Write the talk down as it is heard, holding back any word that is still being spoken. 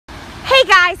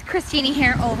guys, Christina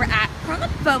here over at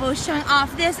Portland Volvo, showing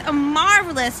off this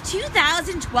marvelous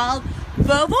 2012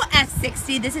 Volvo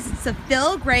S60. This is a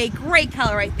Seville gray, great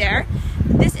color right there.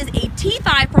 This is a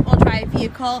T5 four-wheel drive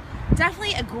vehicle.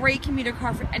 Definitely a great commuter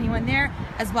car for anyone there,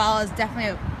 as well as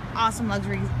definitely an awesome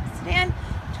luxury sedan.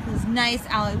 Those nice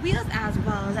alloy wheels, as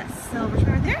well as that silver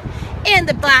trim right there. And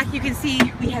the black, you can see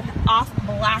we have off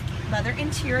black leather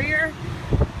interior,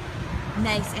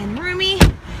 nice and roomy.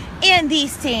 And the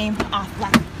same off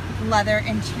black leather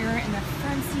interior in the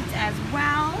front seats as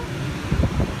well.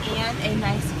 And a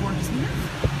nice gorgeous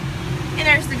roof. And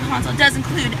there's the console. It does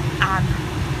include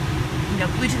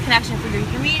Bluetooth connection for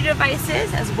your media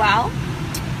devices as well.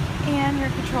 And your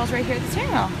controls right here at the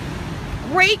steering wheel.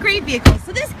 Great vehicle.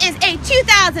 So this is a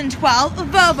 2012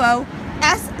 Volvo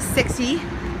S60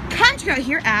 Country out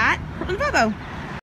here at Portland Volvo.